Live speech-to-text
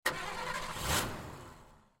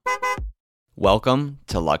Welcome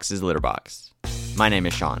to Lux's Litter Box. My name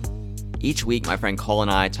is Sean. Each week, my friend Cole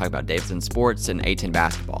and I talk about Davidson sports and A10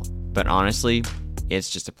 basketball. But honestly,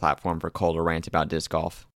 it's just a platform for Cole to rant about disc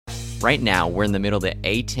golf. Right now, we're in the middle of the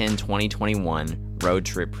A10 2021 road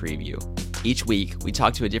trip preview. Each week, we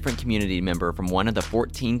talk to a different community member from one of the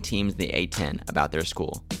 14 teams in the A10 about their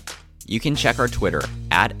school. You can check our Twitter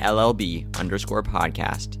at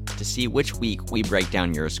LLB_podcast to see which week we break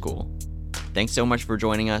down your school. Thanks so much for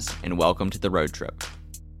joining us, and welcome to the road trip.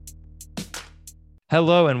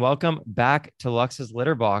 Hello and welcome back to Lux's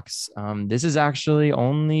Litter Box. This is actually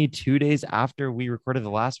only 2 days after we recorded the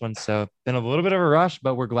last one, so been a little bit of a rush,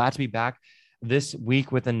 but we're glad to be back this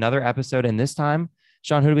week with another episode. And this time,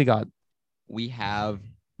 Sean, who do we got? We have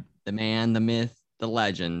the man, the myth, the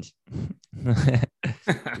legend.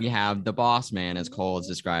 We have the boss man, as Cole has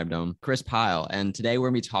described him, Chris Pyle. And today we're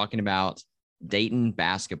going to be talking about Dayton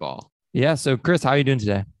basketball. Yeah. So Chris, how are you doing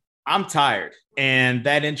today? I'm tired, and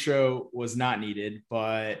that intro was not needed,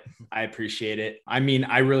 but I appreciate it. I mean,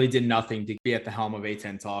 I really did nothing to be at the helm of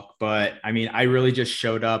A10 Talk, but I mean, I really just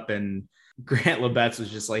showed up and Grant Lebetz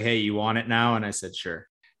was just like, hey, you want it now? And I said, sure.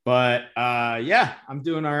 But yeah, I'm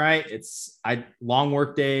doing all right. It's long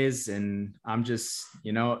work days, and I'm just,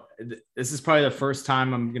 this is probably the first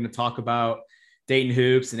time I'm going to talk about Dayton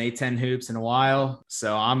hoops and A10 hoops in a while.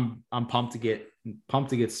 So I'm pumped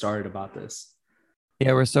to get started about this.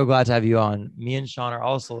 Yeah, we're so glad to have you on. Me and Sean are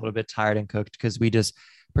also a little bit tired and cooked because we just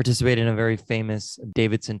participated in a very famous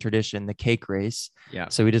Davidson tradition, the cake race. Yeah.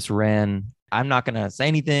 So we just ran. I'm not going to say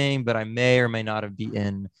anything, but I may or may not have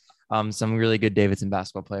beaten some really good Davidson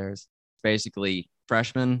basketball players. Basically,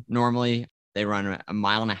 freshmen, normally they run a 1.5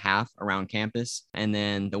 miles around campus, and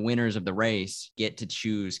then the winners of the race get to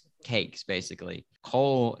choose cakes, basically.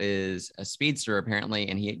 Cole is a speedster, apparently,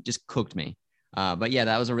 and he just cooked me. But yeah,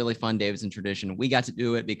 that was a really fun Davidson tradition. We got to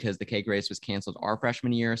do it because the cake race was canceled our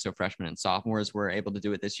freshman year. So freshmen and sophomores were able to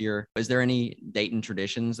do it this year. Is there any Dayton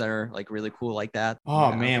traditions that are like really cool like that?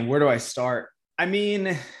 Oh man, where do I start? I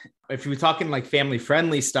mean, if you're talking like family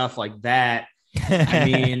friendly stuff like that, I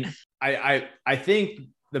mean, I think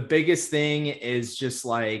the biggest thing is just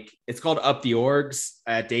like, it's called Up the Orgs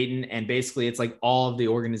at Dayton. And basically it's like all of the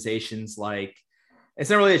organizations, like, it's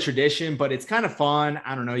not really a tradition, but it's kind of fun.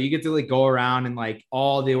 I don't know. You get to like go around and like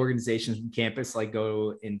all the organizations from campus, like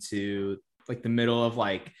go into like the middle of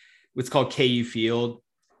like what's called KU Field,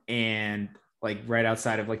 and like right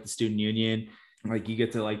outside of like the student union. Like you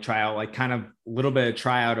get to like try out like kind of a little bit of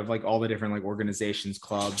tryout of like all the different like organizations,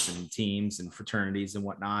 clubs and teams and fraternities and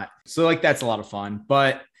whatnot. So like, that's a lot of fun.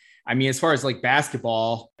 But I mean, as far as like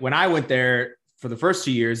basketball, when I went there for the first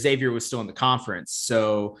 2 years, Xavier was still in the conference.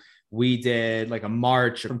 So we did like a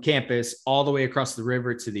march from campus all the way across the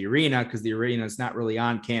river to the arena, because the arena is not really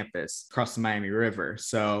on campus, across the Miami River.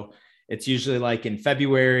 So it's usually like in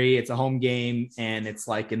February, it's a home game, and it's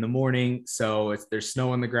like in the morning. So there's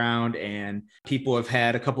snow on the ground, and people have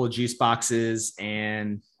had a couple of juice boxes,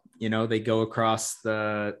 and, they go across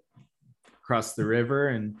the river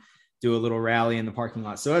and do a little rally in the parking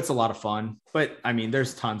lot. So it's a lot of fun. But I mean,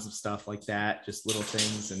 there's tons of stuff like that, just little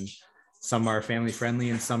things, and some are family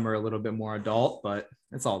friendly and some are a little bit more adult, but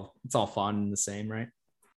it's all fun and the same, right?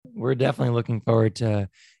 We're definitely looking forward to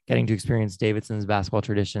getting to experience Davidson's basketball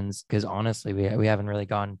traditions, because honestly, we haven't really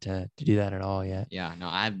gone to do that at all yet. Yeah, no,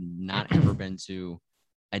 I've not ever been to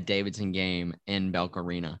a Davidson game in Belk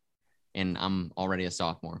Arena, and I'm already a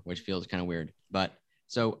sophomore, which feels kind of weird. But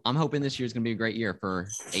so I'm hoping this year is going to be a great year for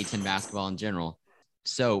A10 basketball in general.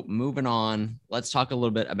 So moving on, let's talk a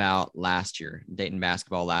little bit about last year, Dayton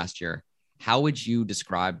basketball last year. How would you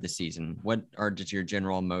describe the season? What are just your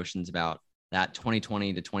general emotions about that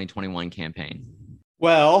 2020 to 2021 campaign?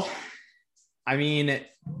 Well, I mean,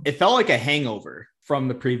 it felt like a hangover from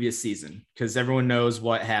the previous season, because everyone knows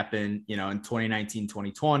what happened, in 2019,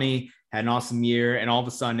 2020, had an awesome year, and all of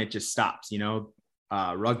a sudden it just stops,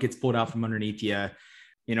 rug gets pulled out from underneath you.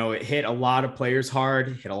 It hit a lot of players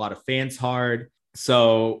hard, hit a lot of fans hard.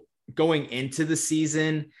 So going into the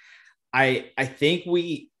season, I think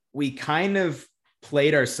we kind of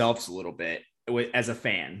played ourselves a little bit as a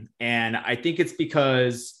fan. And I think it's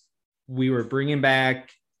because we were bringing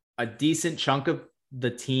back a decent chunk of the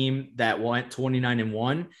team that went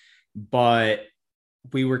 29-1, but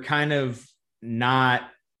we were kind of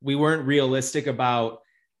we weren't realistic about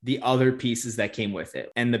the other pieces that came with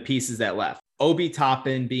it and the pieces that left. Obi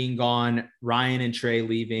Toppin being gone, Ryan and Trey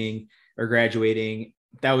leaving or graduating,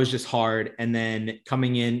 that was just hard. And then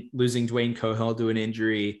coming in, losing Dwayne Cohill to an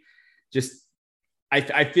injury,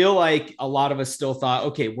 I feel like a lot of us still thought,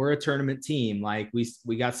 okay, we're a tournament team. Like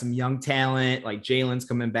we got some young talent, like Jalen's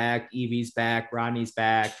coming back, Evie's back, Rodney's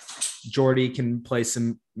back. Jordy can play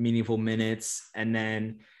some meaningful minutes. And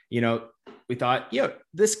then, we thought,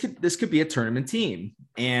 this could be a tournament team.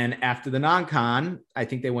 And after the non-con, I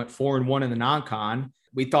think they went 4-1 in the non-con.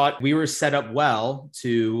 We thought we were set up well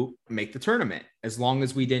to make the tournament as long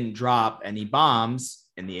as we didn't drop any bombs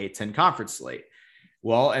in the A10 conference slate.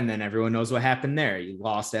 Well, and then everyone knows what happened there. You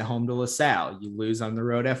lost at home to LaSalle. You lose on the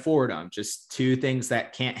road at Fordham. Just two things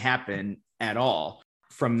that can't happen at all.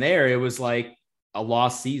 From there, it was like a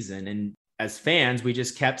lost season. And as fans, we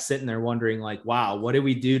just kept sitting there wondering, like, wow, what did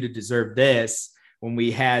we do to deserve this? When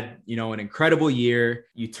we had, an incredible year,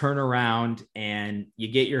 you turn around and you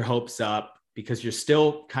get your hopes up because you're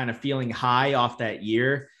still kind of feeling high off that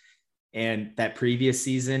year and that previous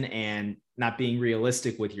season and not being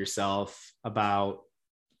realistic with yourself about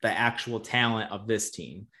the actual talent of this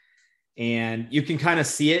team. And you can kind of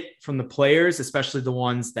see it from the players, especially the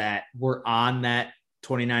ones that were on that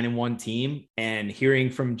 29-1 team, and hearing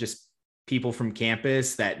from just people from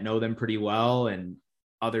campus that know them pretty well and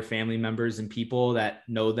other family members and people that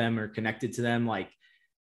know them or connected to them. Like,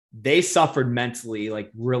 they suffered mentally,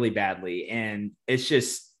 like, really badly. And it's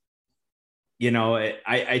just,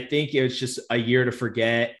 I think it was just a year to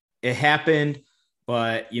forget. It happened,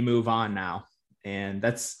 but you move on now. And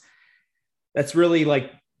that's really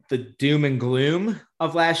like the doom and gloom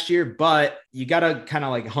of last year, but you got to kind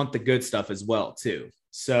of like hunt the good stuff as well too.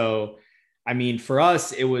 So, I mean, for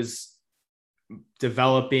us, it was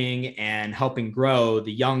developing and helping grow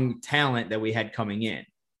the young talent that we had coming in.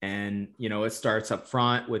 And, it starts up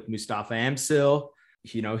front with Mustafa Amsil.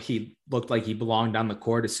 He looked like he belonged on the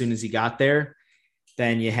court as soon as he got there.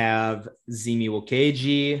 Then you have Zimi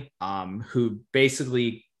Wakeji, who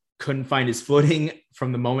basically couldn't find his footing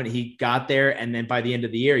from the moment he got there. And then by the end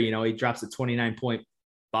of the year, he drops a 29-point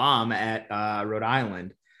bomb at Rhode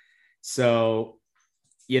Island. So,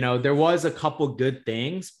 there was a couple good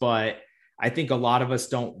things, but I think a lot of us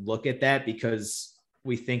don't look at that because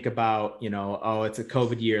we think about, oh, it's a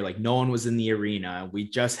COVID year. Like, no one was in the arena. We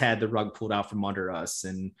just had the rug pulled out from under us.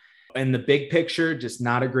 And in the big picture, just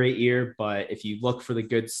not a great year. But if you look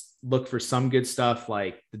for some good stuff,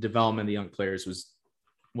 like the development of the young players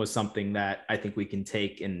was something that I think we can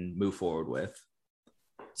take and move forward with.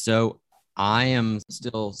 So I am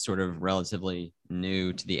still sort of relatively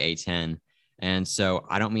new to the A10. And so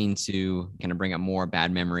I don't mean to kind of bring up more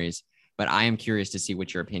bad memories, but I am curious to see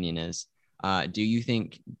what your opinion is. Do you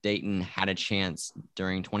think Dayton had a chance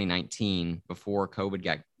during 2019 before COVID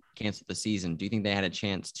got canceled the season? Do you think they had a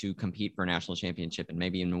chance to compete for a national championship and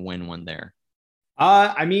maybe even win one there?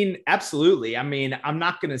 I mean, absolutely. I mean, I'm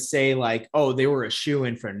not going to say like, oh, they were a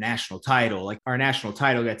shoo-in for a national title. Like, our national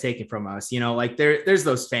title got taken from us, like there's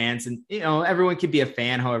those fans and, everyone can be a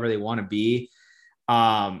fan however they want to be.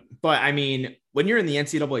 But I mean, when you're in the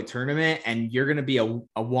NCAA tournament and you're going to be a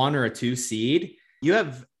 1 or a 2 seed, you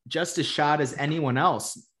have just as shot as anyone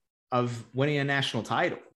else of winning a national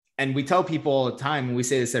title. And we tell people all the time, and we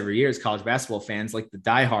say this every year as college basketball fans, like the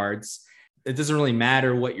diehards, it doesn't really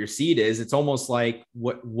matter what your seed is. It's almost like,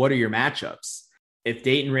 what are your matchups? If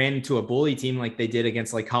Dayton ran into a bully team like they did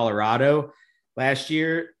against like Colorado last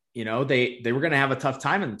year, they were going to have a tough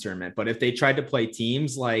time in the tournament. But if they tried to play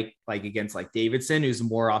teams like against like Davidson, who's a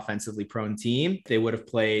more offensively prone team, they would have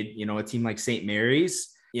played, a team like St. Mary's,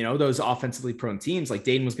 those offensively prone teams, like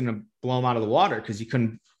Dayton was going to blow them out of the water because you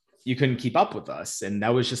couldn't keep up with us. And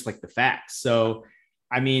that was just like the facts. So,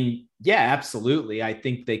 I mean, yeah, absolutely. I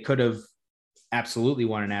think they could have absolutely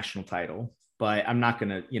won a national title, but I'm not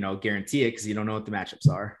going to, guarantee it because you don't know what the matchups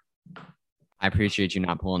are. I appreciate you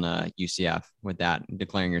not pulling a UCF with that,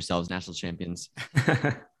 declaring yourselves national champions.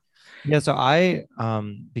 Yeah. So I,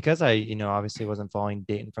 because I, obviously wasn't following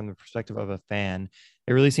Dayton from the perspective of a fan,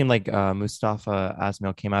 it really seemed like Mustafa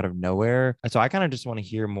Asmil came out of nowhere. So I kind of just want to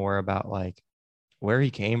hear more about like where he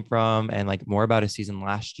came from and like more about his season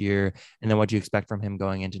last year, and then what do you expect from him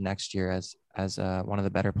going into next year as one of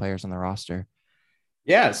the better players on the roster.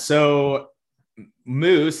 Yeah. So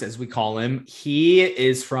Moose, as we call him, he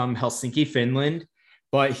is from Helsinki, Finland,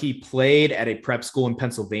 but he played at a prep school in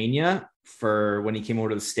Pennsylvania for when he came over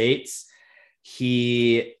to the States.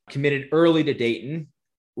 He committed early to Dayton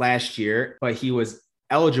last year, but he was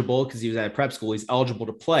eligible because he was at a prep school. He's eligible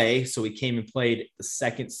to play. So he came and played the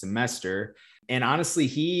second semester. And honestly,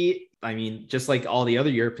 just like all the other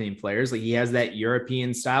European players, like he has that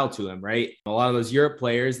European style to him, right? A lot of those Europe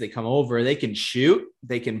players, they come over, they can shoot,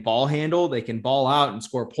 they can ball handle, they can ball out and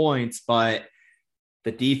score points, but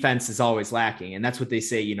the defense is always lacking. And that's what they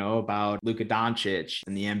say, about Luka Doncic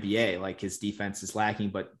in the NBA, like his defense is lacking,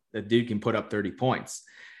 but the dude can put up 30 points.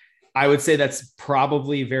 I would say that's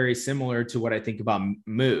probably very similar to what I think about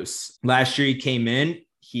Moose. Last year he came in,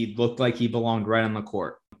 he looked like he belonged right on the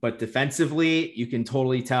court. But defensively, you can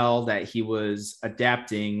totally tell that he was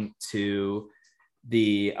adapting to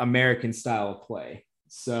the American style of play.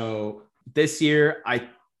 So this year, I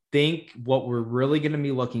think what we're really going to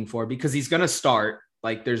be looking for, because he's going to start,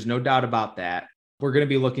 like there's no doubt about that. We're going to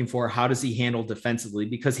be looking for how does he handle defensively,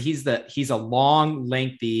 because he's a long,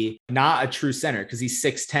 lengthy, not a true center because he's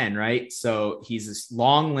 6'10", right? So he's this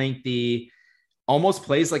long, lengthy, almost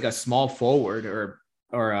plays like a small forward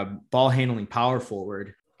or a ball handling power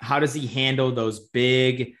forward. How does he handle those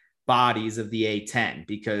big bodies of the A10?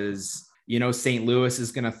 Because, St. Louis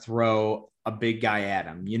is going to throw a big guy at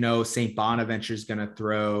him. St. Bonaventure is going to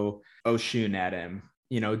throw Oshun at him.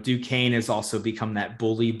 Duquesne has also become that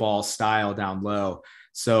bully ball style down low.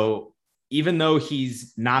 So even though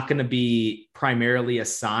he's not going to be primarily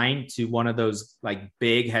assigned to one of those like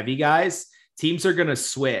big, heavy guys, teams are going to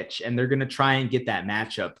switch and they're going to try and get that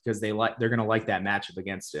matchup because they're going to like that matchup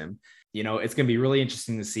against him. It's going to be really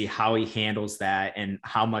interesting to see how he handles that and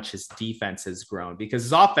how much his defense has grown, because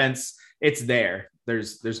his offense, it's there.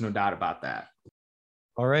 There's no doubt about that.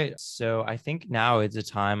 All right. So I think now is the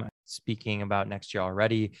time, speaking about next year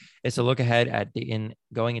already, is to look ahead at Dayton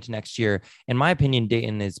going into next year. In my opinion,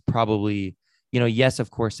 Dayton is probably, yes,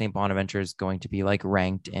 of course, St. Bonaventure is going to be like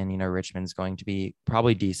ranked, and, Richmond's going to be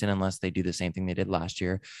probably decent unless they do the same thing they did last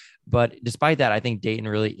year. But despite that, I think Dayton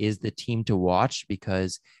really is the team to watch,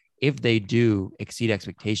 because if they do exceed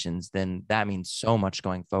expectations, then that means so much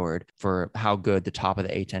going forward for how good the top of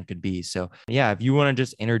the A10 could be. So yeah, if you want to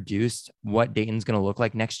just introduce what Dayton's going to look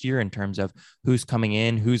like next year in terms of who's coming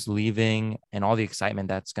in, who's leaving, and all the excitement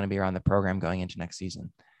that's going to be around the program going into next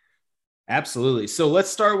season. Absolutely. So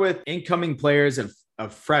let's start with incoming players of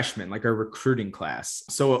freshmen, like our recruiting class.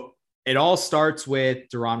 So it all starts with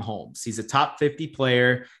Deron Holmes. He's a top 50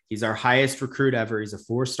 player. He's our highest recruit ever. He's a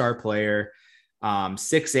 4-star player.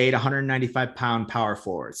 6'8", 195-pound power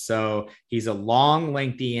forward. So he's a long,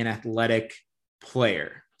 lengthy, and athletic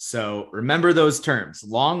player. So remember those terms: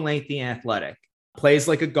 long, lengthy, and athletic. Plays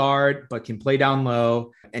like a guard, but can play down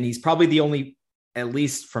low. And he's probably the only, at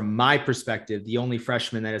least from my perspective, the only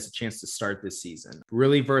freshman that has a chance to start this season.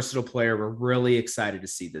 Really versatile player. We're really excited to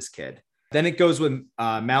see this kid. Then it goes with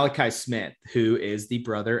Malachi Smith, who is the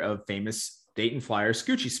brother of famous Dayton Flyer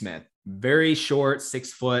Scoochie Smith. Very short,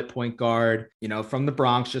 6-foot point guard, from the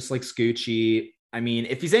Bronx, just like Scoochie. I mean,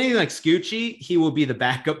 if he's anything like Scoochie, he will be the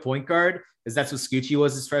backup point guard, because that's what Scoochie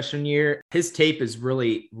was his freshman year. His tape is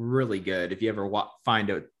really, really good if you ever find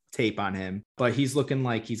a tape on him, but he's looking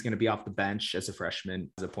like he's going to be off the bench as a freshman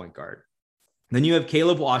as a point guard. Then you have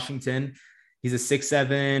Caleb Washington. He's a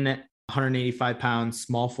 6'7", 185-pound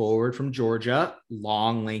small forward from Georgia,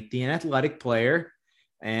 long, lengthy, and athletic player.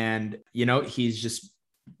 And, he's just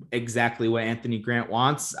exactly what Anthony Grant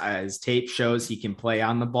wants. His tape shows he can play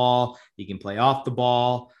on the ball. He can play off the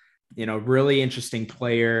ball. Really interesting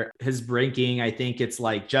player. His ranking, I think it's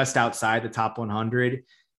like just outside the top 100.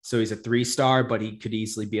 So he's a 3-star, but he could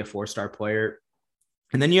easily be a 4-star player.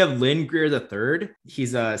 And then you have Lynn Greer III.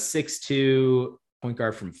 He's a 6'2" point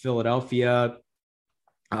guard from Philadelphia.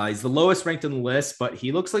 He's the lowest ranked on the list, but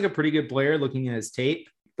he looks like a pretty good player looking at his tape.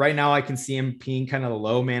 Right now, I can see him being kind of the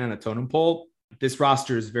low man on the totem pole. This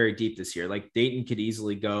roster is very deep this year. Like Dayton could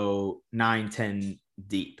easily go 9-10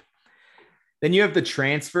 deep. Then you have the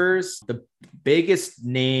transfers. The biggest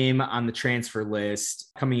name on the transfer list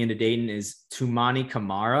coming into Dayton is Tumani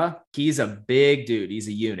Kamara. He's a big dude. He's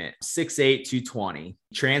a unit, 6'8", 220.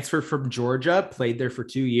 Transferred from Georgia, played there for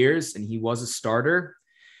 2 years, and he was a starter.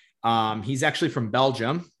 He's actually from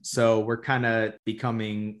Belgium. So we're kind of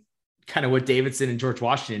becoming kind of what Davidson and George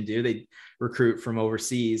Washington do. They recruit from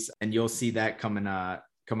overseas, and you'll see that coming up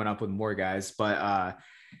with more guys. But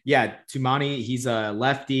yeah, Tumani, he's a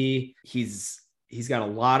lefty. He's got a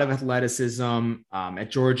lot of athleticism.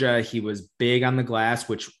 At Georgia, he was big on the glass,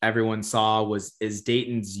 which everyone saw is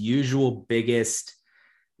Dayton's usual biggest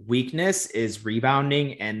weakness is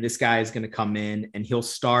rebounding. And this guy is going to come in and he'll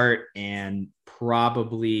start and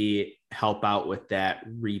probably help out with that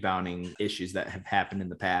rebounding issues that have happened in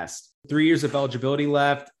the past. 3 years of eligibility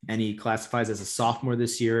left, and he classifies as a sophomore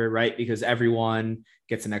this year, right? Because everyone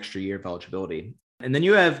gets an extra year of eligibility. And then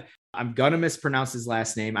you have, I'm going to mispronounce his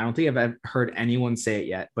last name. I don't think I've heard anyone say it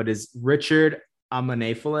yet, but is Richard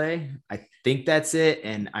Amanefele. I think that's it.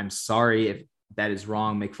 And I'm sorry if that is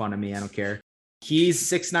wrong. Make fun of me. I don't care. He's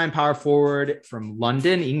 6'9" power forward from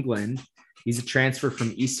London, England. He's a transfer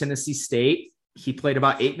from East Tennessee State. He played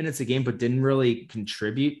about 8 minutes a game, but didn't really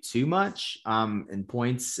contribute too much in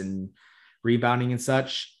points and rebounding and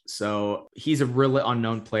such. So he's a really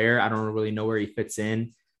unknown player. I don't really know where he fits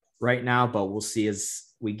in right now, but we'll see as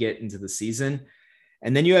we get into the season.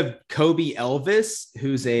 And then you have Kobe Elvis,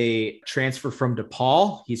 who's a transfer from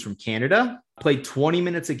DePaul. He's from Canada, played 20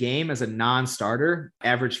 minutes a game as a non-starter,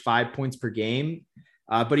 averaged 5 points per game.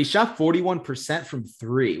 But he shot 41% from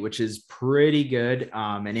three, which is pretty good.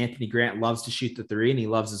 And Anthony Grant loves to shoot the three, and he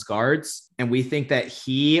loves his guards. And we think that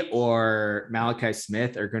he or Malachi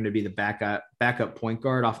Smith are going to be the backup point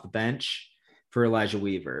guard off the bench for Elijah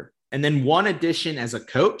Weaver. And then one addition as a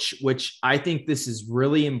coach, which I think this is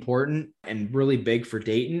really important and really big for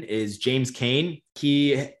Dayton, is James Kane.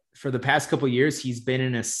 For the past couple of years, he's been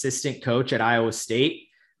an assistant coach at Iowa State,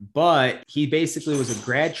 but he basically was a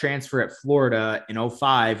grad transfer at Florida in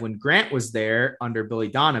 2005 when Grant was there under Billy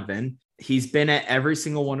Donovan. He's been at every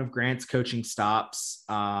single one of Grant's coaching stops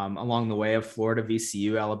along the way of Florida,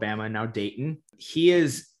 VCU, Alabama, and now Dayton. He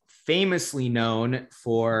is famously known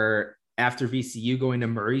for, after VCU, going to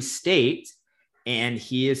Murray State, and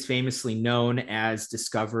he is famously known as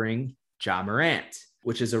discovering Ja Morant,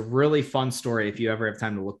 which is a really fun story if you ever have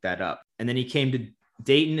time to look that up. And then he came to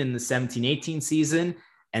Dayton in the 17-18 season,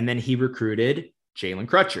 and then he recruited Jalen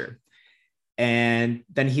Crutcher. And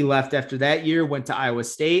then he left after that year, went to Iowa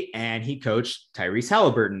State, and he coached Tyrese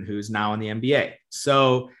Halliburton, who's now in the NBA.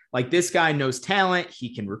 So, like, this guy knows talent.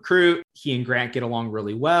 He can recruit. He and Grant get along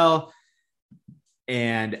really well.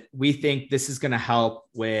 And we think this is going to help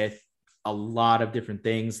with a lot of different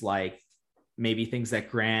things, like maybe things that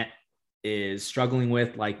Grant is struggling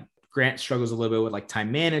with. Like, Grant struggles a little bit with like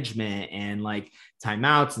time management and like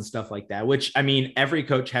timeouts and stuff like that, which, I mean, every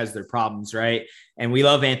coach has their problems, right? And we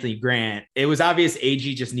love Anthony Grant. It was obvious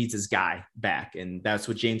AG just needs his guy back, and that's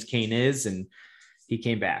what James Kane is. And he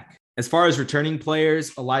came back. As far as returning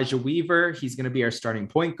players, Elijah Weaver, he's going to be our starting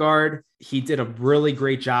point guard. He did a really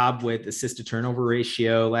great job with assist to turnover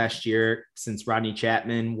ratio last year since Rodney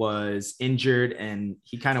Chapman was injured, and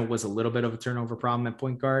he kind of was a little bit of a turnover problem at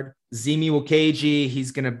point guard. Zemi Wakaji,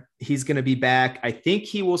 he's going to be back. I think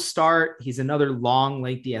he will start. He's another long,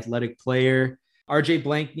 lengthy, athletic player. RJ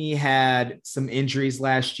Blankney had some injuries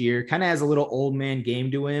last year, kind of has a little old man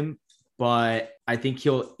game to him, but I think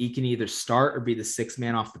he can either start or be the sixth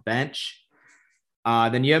man off the bench.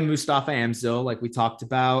 Then you have Mustafa Amzil, like we talked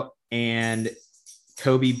about, and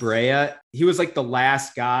Kobe Brea. He was like the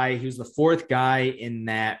last guy. He was the fourth guy in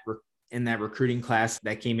that recruiting class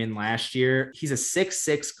that came in last year. He's a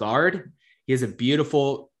 6'6" guard. He has a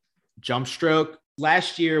beautiful jump stroke.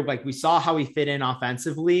 Last year, like, we saw how he fit in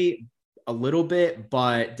offensively a little bit,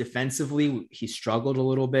 but defensively he struggled a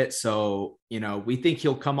little bit. So, we think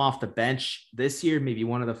he'll come off the bench this year, maybe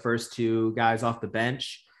one of the first two guys off the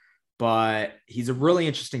bench, but he's a really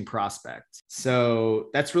interesting prospect. So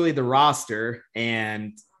that's really the roster,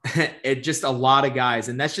 and it just a lot of guys.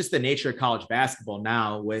 And that's just the nature of college basketball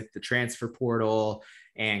now with the transfer portal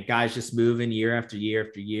and guys just moving year after year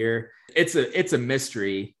after year. It's a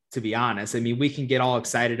mystery, to be honest. I mean, we can get all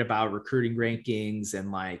excited about recruiting rankings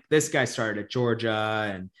and like this guy started at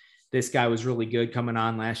Georgia and this guy was really good coming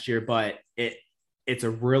on last year, but it's a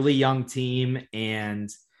really young team, and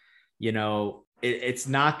it's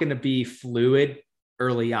not going to be fluid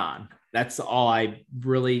early on. That's all I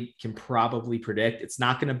really can probably predict. It's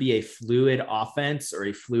not going to be a fluid offense or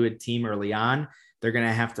a fluid team early on. They're going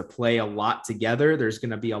to have to play a lot together. There's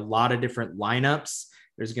going to be a lot of different lineups.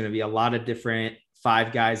 There's going to be a lot of different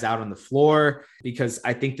five guys out on the floor, because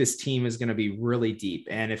I think this team is going to be really deep.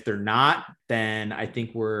 And if they're not, then I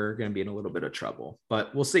think we're going to be in a little bit of trouble,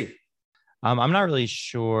 but we'll see. I'm not really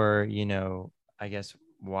sure, I guess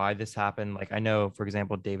why this happened. Like, I know, for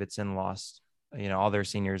example, Davidson lost, all their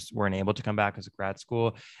seniors weren't able to come back as a grad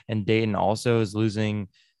school, and Dayton also is losing,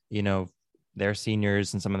 their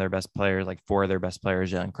seniors and some of their best players, like four of their best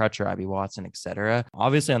players, Jalen Crutcher, Abby Watson, etc.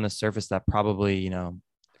 Obviously on the surface that probably,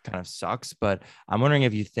 kind of sucks, but I'm wondering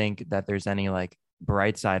if you think that there's any like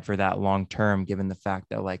bright side for that long term, given the fact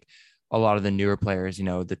that like a lot of the newer players, the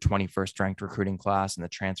 21st ranked recruiting class and the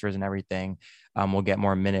transfers and everything will get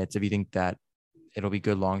more minutes. If you think that it'll be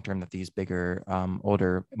good long term that these bigger,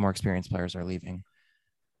 older, more experienced players are leaving.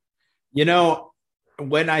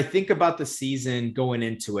 When I think about the season going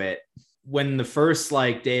into it, when the first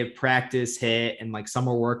like day of practice hit and like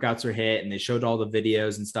summer workouts are hit and they showed all the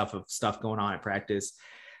videos and stuff of stuff going on at practice,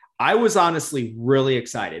 I was honestly really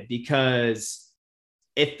excited because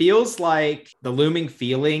it feels like the looming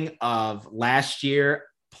feeling of last year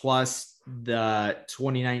plus the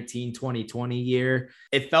 2019-2020 year.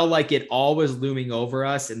 It felt like it all was looming over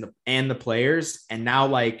us and the players. And now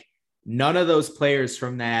like none of those players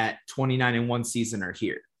from that 29-1 season are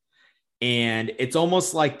here. And it's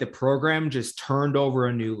almost like the program just turned over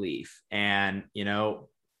a new leaf. And,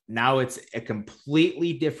 now it's a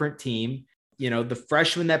completely different team. The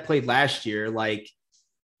freshmen that played last year, like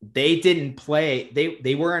they didn't play.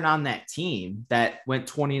 They weren't on that team that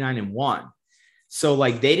went 29-1. So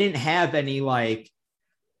like they didn't have any like,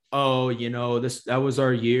 oh, that was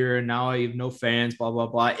our year and now I have no fans, blah, blah,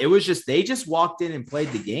 blah. It was just, they just walked in and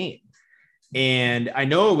played the game. And I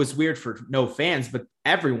know it was weird for no fans, but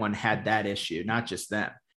everyone had that issue, not just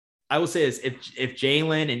them. I will say this, if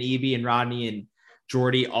Jalen and Evie and Rodney and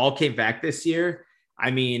Jordy all came back this year,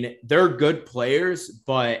 I mean, they're good players,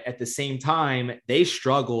 but at the same time, they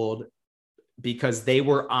struggled because they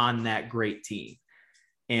were on that great team.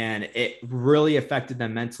 And it really affected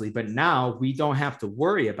them mentally. But now we don't have to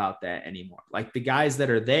worry about that anymore. Like the guys that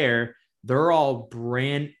are there, they're all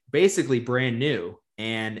basically brand new.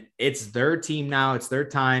 And it's their team now. It's their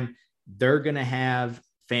time. They're going to have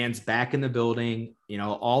fans back in the building,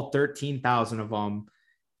 all 13,000 of them.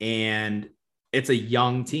 And it's a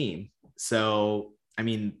young team. So, I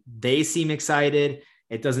mean, they seem excited.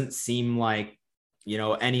 It doesn't seem like,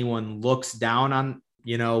 anyone looks down on,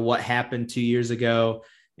 what happened 2 years ago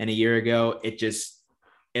and a year ago.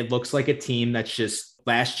 It looks like a team that's just,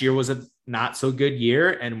 last year was a not so good year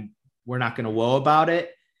and we're not going to woe about it.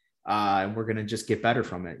 And we're going to just get better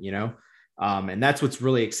from it, and that's what's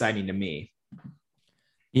really exciting to me.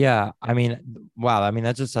 Yeah. I mean, wow. I mean,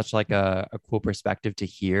 that's just such like a cool perspective to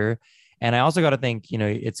hear. And I also got to think,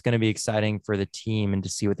 it's going to be exciting for the team and to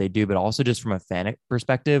see what they do, but also just from a fan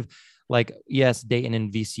perspective, like, yes, Dayton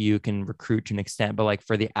and VCU can recruit to an extent, but like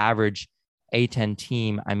for the average A10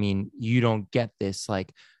 team, I mean, you don't get this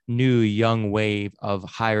like new young wave of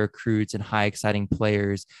high recruits and high exciting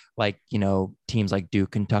players like, teams like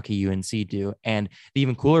Duke, Kentucky, UNC do. And the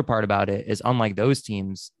even cooler part about it is unlike those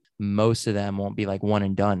teams, most of them won't be like one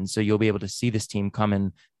and done. So you'll be able to see this team come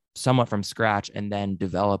in somewhat from scratch and then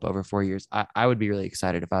develop over 4 years. I would be really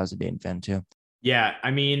excited if I was a Dayton fan too. Yeah.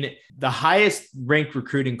 I mean, the highest ranked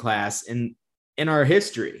recruiting class in our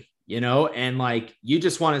history, and like, you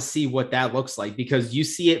just want to see what that looks like because you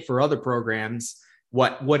see it for other programs,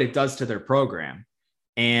 what it does to their program.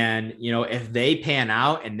 And, if they pan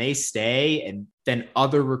out and they stay and then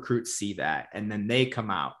other recruits see that and then they come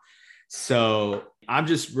out. So I'm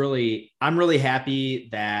really happy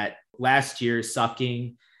that last year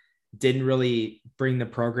sucking didn't really bring the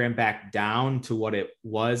program back down to what it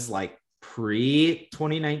was like pre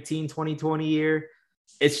 2019, 2020 year.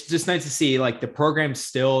 It's just nice to see like the program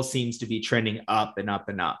still seems to be trending up and up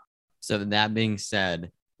and up. So that being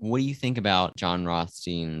said, what do you think about John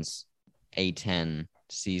Rothstein's A10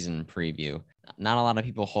 season preview? Not a lot of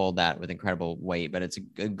people hold that with incredible weight, but it's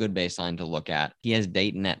a good baseline to look at. He has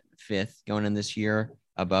Dayton at 5th going in this year,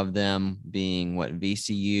 above them being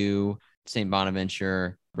VCU, St.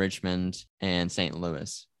 Bonaventure, Richmond, and St.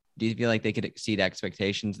 Louis. Do you feel like they could exceed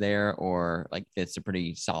expectations there, or like it's a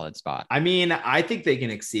pretty solid spot? I mean, I think they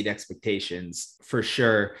can exceed expectations for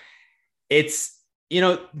sure. It's,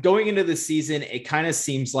 going into the season, it kind of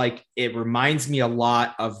seems like it reminds me a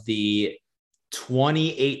lot of the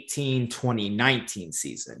 2018-2019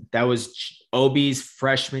 season. That was Obi's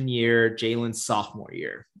freshman year, Jalen's sophomore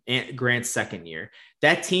year, and Grant's second year.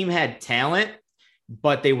 That team had talent,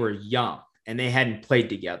 but they were young and they hadn't played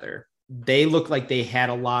together. They looked like they had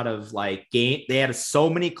a lot of like they had so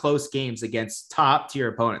many close games against top tier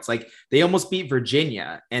opponents. Like they almost beat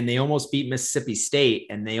Virginia and they almost beat Mississippi State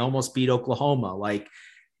and they almost beat Oklahoma. Like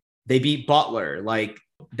they beat Butler. Like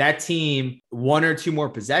that team, one or two more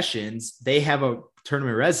possessions, they have a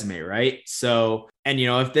tournament resume, right? So, and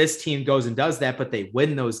if this team goes and does that, but they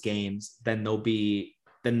win those games, then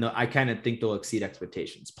I kind of think they'll exceed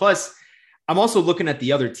expectations. Plus, I'm also looking at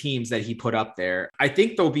the other teams that he put up there. I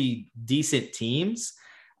think they'll be decent teams.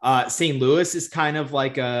 St. Louis is kind of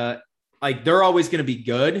like they're always going to be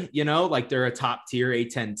good, like they're a top tier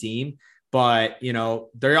A10 team, but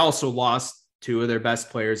they also lost 2 of their best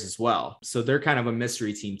players as well. So they're kind of a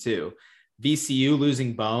mystery team too. VCU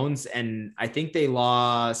losing Bones. And I think they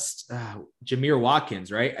lost Jameer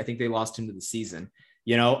Watkins, right? I think they lost him to the season.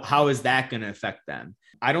 How is that going to affect them?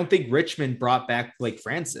 I don't think Richmond brought back Blake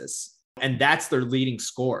Francis. And that's their leading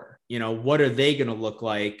scorer. What are they going to look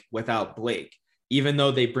like without Blake? Even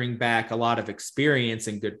though they bring back a lot of experience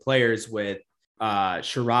and good players with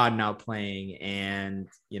Sherrod now playing and,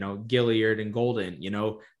 Gilliard and Golden,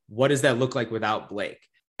 what does that look like without Blake?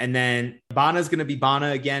 And then Bana's going to be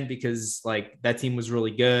Bana again because like that team was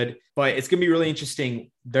really good, but it's going to be really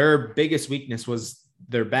interesting. Their biggest weakness was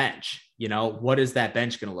their bench. What is that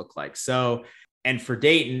bench going to look like? So, and for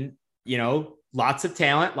Dayton, lots of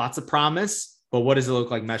talent, lots of promise, but what does it look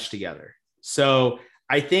like meshed together? So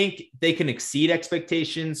I think they can exceed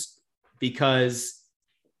expectations because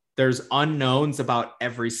there's unknowns about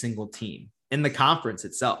every single team in the conference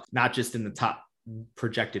itself, not just in the top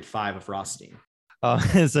projected 5 of Rothstein.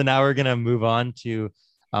 So now we're going to move on to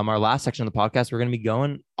our last section of the podcast. We're going to be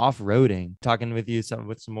going off-roading, talking with you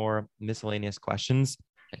with some more miscellaneous questions.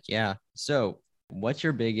 Heck yeah. So what's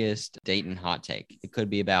your biggest Dayton hot take? It could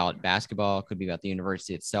be about basketball. It could be about the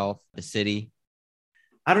university itself, the city.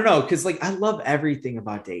 I don't know. Cause like, I love everything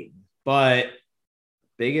about Dayton, but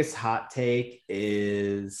biggest hot take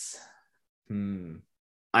is,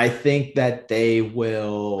 I think that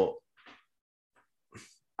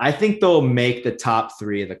I think they'll make the top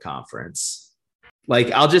 3 of the conference.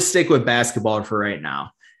 Like, I'll just stick with basketball for right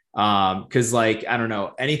now. Cause like, I don't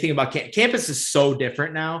know anything about campus is so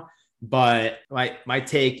different now, but my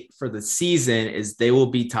take for the season is they will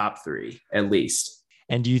be top 3 at least.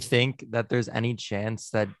 And do you think that there's any chance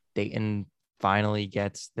that Dayton finally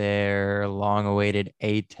gets their long-awaited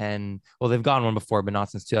A10? Well, they've gotten one before, but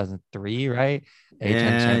not since 2003, right?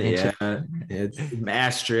 A10 championship. Yeah, it's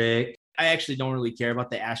asterisk. I actually don't really care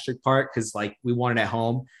about the asterisk part because like we won it at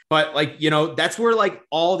home, but like, you know, that's where like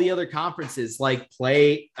all the other conferences like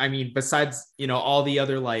play. I mean, besides, you know, all the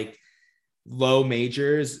other like low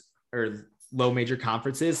major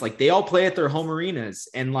conferences, like they all play at their home arenas,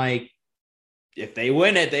 and like if they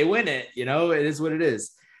win it, they win it. You know, it is what it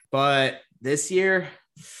is. But this year,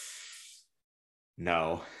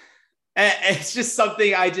 no. It's just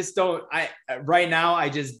something I just don't. Right now,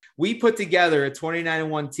 we put together a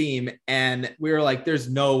 29-1 team, and we were like, "There's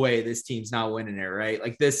no way this team's not winning it, right?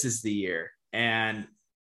 Like this is the year." And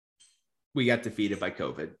we got defeated by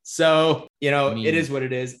COVID. So you know, it is what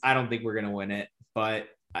it is. I don't think we're gonna win it, but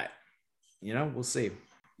we'll see.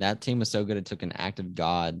 That team was so good; it took an act of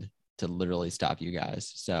God to literally stop you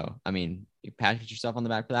guys. So, I mean, you pat yourself on the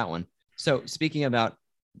back for that one. So, speaking about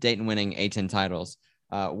Dayton winning A10 titles,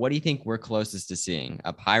 what do you think we're closest to seeing?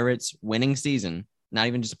 A Pirates winning season, not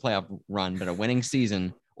even just a playoff run, but a winning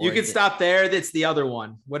season? You can stop there. That's the other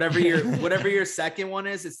one. Whatever your second one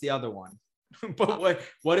is, it's the other one. But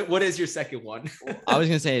what is your second one? I was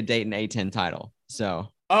going to say a Dayton A10 title. So,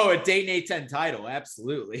 a Dayton A10 title.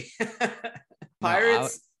 Absolutely.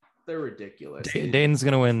 Pirates. They're ridiculous. Dayton's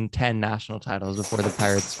going to win 10 national titles before the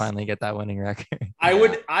Pirates finally get that winning record. I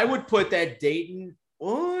would put that Dayton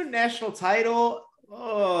national title.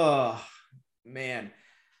 Oh man,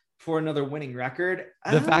 for another winning record.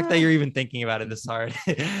 The fact that you're even thinking about it this hard.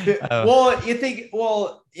 Well, you think,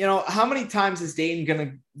 how many times is Dayton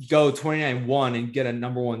going to go 29-1 and get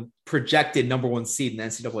a projected number one seed in the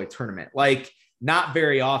NCAA tournament? Like not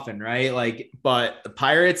very often, right? Like, but the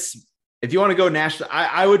Pirates, if you want to go national,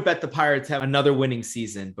 I would bet the Pirates have another winning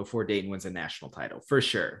season before Dayton wins a national title for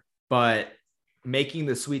sure. But making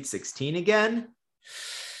the Sweet 16 again,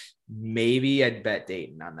 maybe I'd bet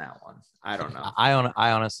Dayton on that one. I don't know.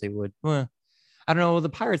 I honestly would. I don't know. The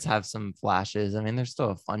Pirates have some flashes. I mean, they're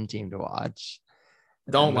still a fun team to watch.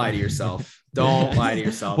 Don't lie to yourself. Don't lie to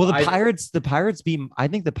yourself. Well, the Pirates beat. I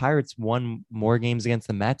think the Pirates won more games against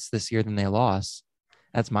the Mets this year than they lost.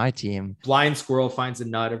 That's my team. Blind squirrel finds a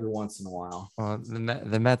nut every once in a while. Well,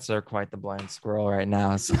 the Mets are quite the blind squirrel right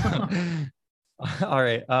now. So. All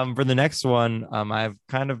right. For the next one, I have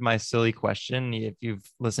kind of my silly question. If you've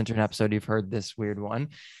listened to an episode, you've heard this weird one.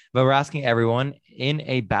 But we're asking everyone, in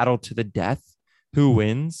a battle to the death, who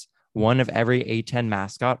wins? One of every A10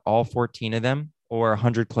 mascot, all 14 of them, or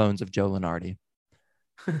 100 clones of Joe Lunardi?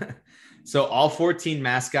 So all 14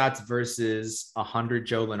 mascots versus 100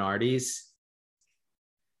 Joe Lunardis.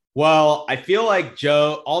 Well, I feel like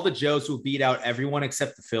all the Joes will beat out everyone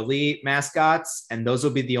except the Philly mascots, and those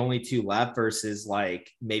will be the only 2 left versus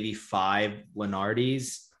like maybe 5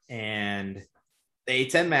 Lunardis, and the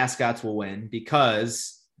A10 mascots will win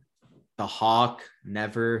because the Hawk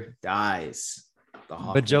never dies.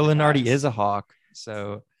 But Joe Lunardi is a Hawk,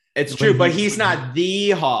 so it's true, but he's not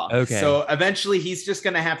the Hawk. Okay. So eventually he's just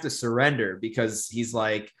going to have to surrender because he's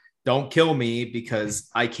like, don't kill me because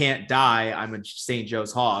I can't die. I'm a St.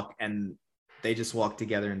 Joe's Hawk. And they just walk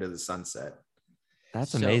together into the sunset.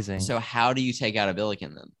 That's amazing. So how do you take out a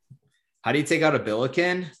Billiken then? How do you take out a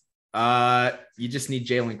Billiken? You just need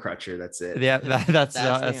Jalen Crutcher. That's it. Yeah, that's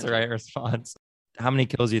the right response. How many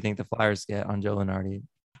kills do you think the Flyers get on Joe Lunardi?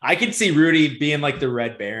 I could see Rudy being like the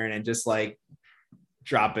Red Baron and just like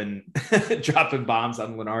dropping bombs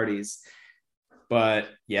on Lunardi's. But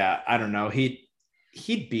yeah, I don't know.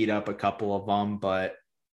 He'd beat up a couple of them, but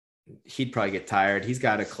he'd probably get tired. He's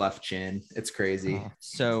got a cleft chin. It's crazy.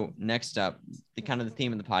 So next up, the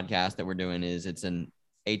theme of the podcast that we're doing is it's an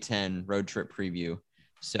A10 road trip preview.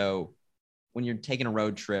 So when you're taking a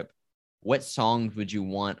road trip, what songs would you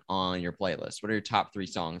want on your playlist? What are your top 3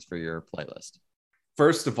 songs for your playlist?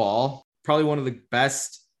 First of all, probably one of the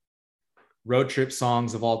best road trip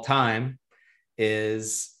songs of all time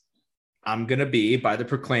is I'm going to be by the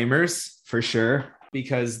Proclaimers for sure,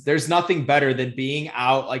 because there's nothing better than being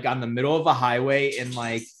out like on the middle of a highway in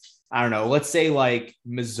like, I don't know, let's say like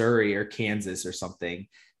Missouri or Kansas or something.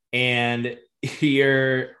 And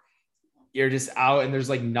you're just out and there's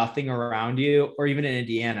like nothing around you, or even in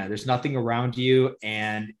Indiana, there's nothing around you.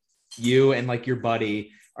 And you and like your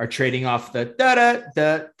buddy are trading off the da.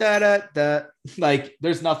 Like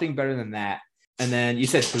there's nothing better than that. And then you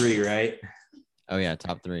said 3, right? Oh yeah.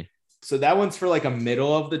 Top 3. So that one's for like a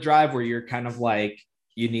middle of the drive where you're kind of like,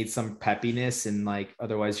 you need some peppiness and like,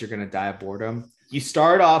 otherwise you're going to die of boredom. You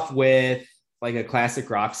start off with like a classic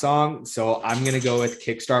rock song. So I'm going to go with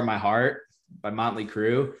Kickstart My Heart by Motley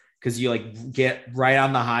Crue. Cause you like get right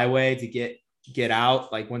on the highway to get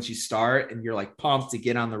out. Like once you start and you're like pumped to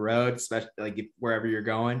get on the road, especially like wherever you're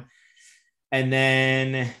going. And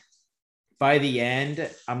then by the end,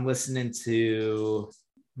 I'm listening to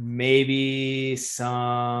maybe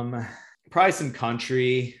probably some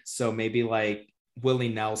country. So maybe like Willie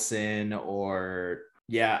Nelson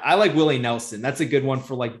I like Willie Nelson. That's a good one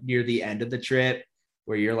for like near the end of the trip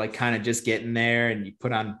where you're like kind of just getting there and you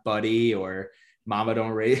put on Buddy or Mama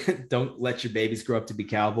Don't Let Your Babies Grow Up to Be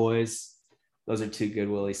Cowboys. Those are 2 good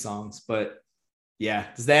Willie songs. But yeah,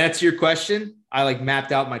 does that answer your question? I like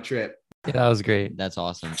mapped out my trip. Yeah, that was great. That's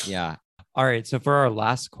awesome. Yeah. All right. So for our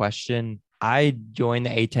last question, I joined the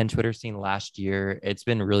A10 Twitter scene last year. It's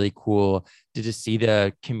been really cool to just see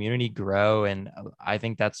the community grow. And I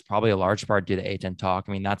think that's probably a large part due to A10 Talk.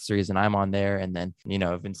 I mean, that's the reason I'm on there. And then,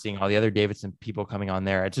 I've been seeing all the other Davidson people coming on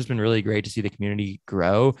there. It's just been really great to see the community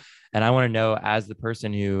grow. And I want to know, as the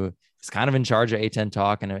person who is kind of in charge of A10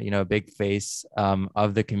 Talk and a big face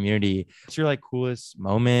of the community, what's your like coolest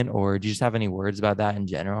moment, or do you just have any words about that in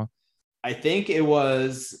general? I think it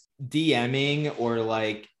was DMing or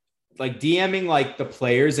like DMing like the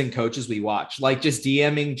players and coaches we watch, like just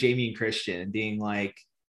DMing Jamie and Christian and being like,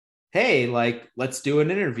 hey, like, let's do an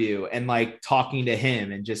interview, and like talking to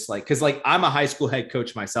him and just like, cause like I'm a high school head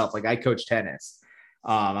coach myself. Like I coach tennis.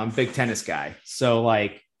 I'm a big tennis guy. So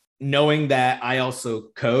like knowing that I also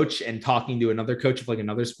coach and talking to another coach of like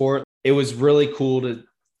another sport, it was really cool to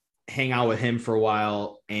hang out with him for a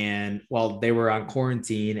while. And while they were on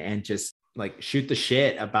quarantine and just like shoot the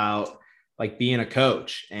shit about like being a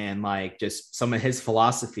coach and like just some of his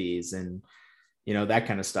philosophies and, that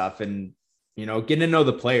kind of stuff. And, getting to know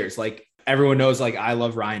the players, like everyone knows, like I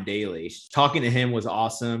love Ryan Daly. Talking to him was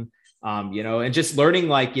awesome. And just learning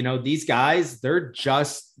like, these guys, they're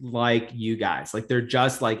just like you guys, like they're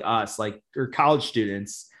just like us, like they're college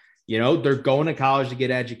students, they're going to college to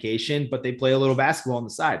get education, but they play a little basketball on the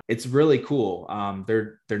side. It's really cool.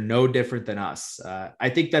 They're no different than us. I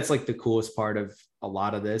think that's like the coolest part of a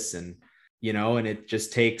lot of this. And it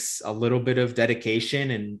just takes a little bit of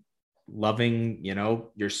dedication and loving,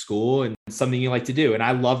 your school and something you like to do. And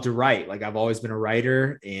I love to write. Like I've always been a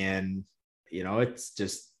writer, and, it's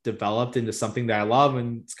just developed into something that I love,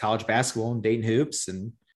 and it's college basketball and Dayton hoops.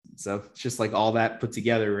 And so it's just like all that put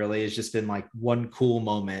together really has just been like one cool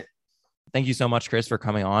moment. Thank you so much, Chris, for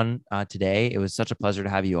coming on today. It was such a pleasure to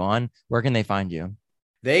have you on. Where can they find you?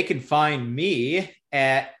 They can find me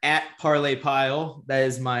at Parlay Pile. That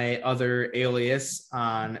is my other alias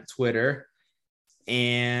on Twitter.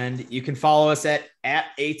 And you can follow us at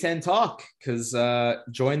A10 Talk, because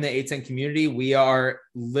join the A10 community. We are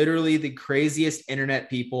literally the craziest internet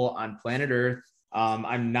people on planet Earth.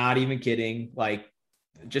 I'm not even kidding. Like,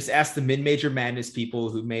 just ask the Mid-Major Madness people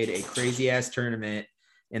who made a crazy ass tournament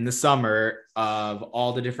in the summer of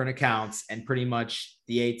all the different accounts, and pretty much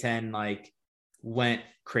the A10 like went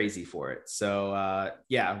crazy for it. So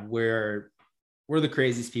we're the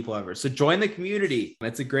craziest people ever. So join the community.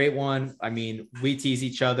 It's a great one. I mean, we tease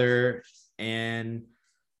each other and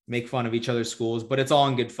make fun of each other's schools, but it's all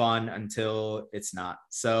in good fun until it's not.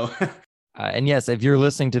 So and yes, if you're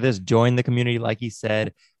listening to this, join the community. Like he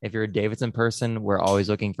said, if you're a Davidson person, we're always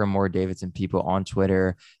looking for more Davidson people on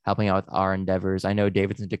Twitter, helping out with our endeavors. I know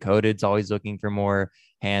Davidson Decoded is always looking for more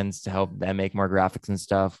hands to help them make more graphics and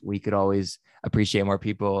stuff. We could always appreciate more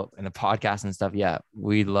people in the podcast and stuff. Yeah,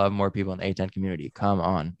 we love more people in the A10 community. Come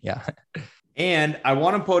on. Yeah. And I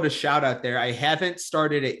want to put a shout out there. I haven't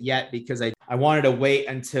started it yet because I wanted to wait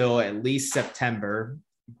until at least September.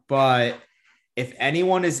 But if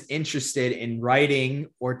anyone is interested in writing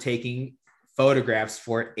or taking photographs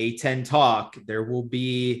for A10 Talk, there will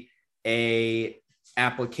be a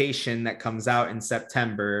application that comes out in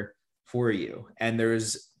September for you. And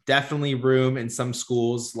there's definitely room in some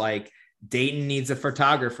schools, like Dayton needs a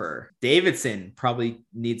photographer. Davidson probably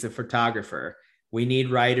needs a photographer. We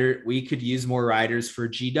need writer. We could use more writers for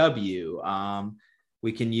GW.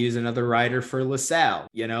 We can use another writer for LaSalle.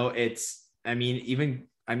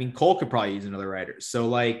 Cole could probably use another writer. So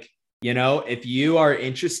like, if you are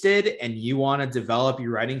interested and you want to develop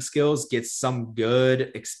your writing skills, get some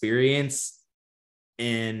good experience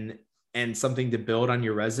and something to build on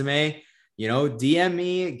your resume, DM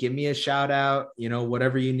me, give me a shout out,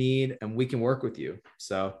 whatever you need, and we can work with you.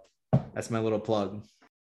 So that's my little plug.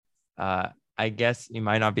 I guess you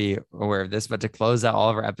might not be aware of this, but to close out all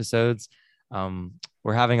of our episodes,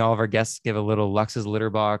 we're having all of our guests give a little Lux's Litter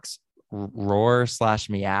Box roar /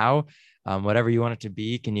 meow. Whatever you want it to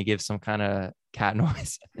be. Can you give some kind of cat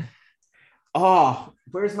noise? Oh,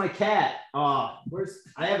 where's my cat? I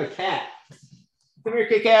have a cat. Come here,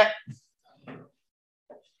 Kit Kat.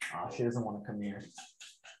 Oh, she doesn't want to come here.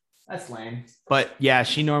 That's lame. But yeah,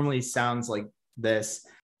 she normally sounds like this.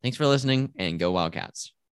 Thanks for listening, and go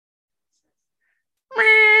Wildcats.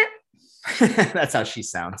 That's how she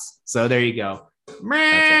sounds. So there you go.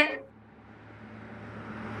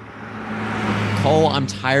 Cole, I'm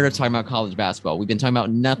tired of talking about college basketball. We've been talking about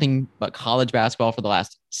nothing but college basketball for the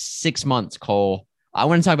last 6 months, Cole. I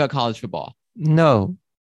want to talk about college football. No.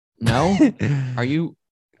 Are you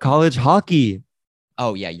college hockey?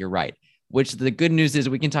 Oh, yeah, you're right. Which the good news is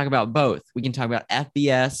we can talk about both. We can talk about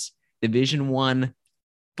FBS, Division I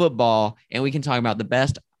football, and we can talk about the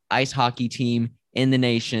best ice hockey team in the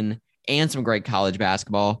nation and some great college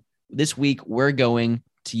basketball. This week, we're going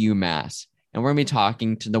to UMass, and we're going to be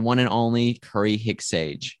talking to the one and only Curry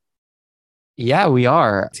Hicksage. Yeah, we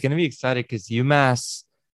are. It's going to be exciting because UMass's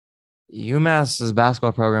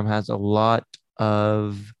basketball program has a lot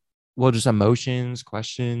of, just emotions,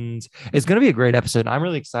 questions. It's going to be a great episode. I'm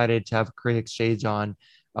really excited to have Curry Hicksage on.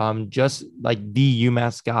 Just like the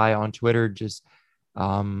UMass guy on Twitter, just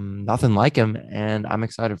nothing like him, and I'm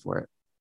excited for it.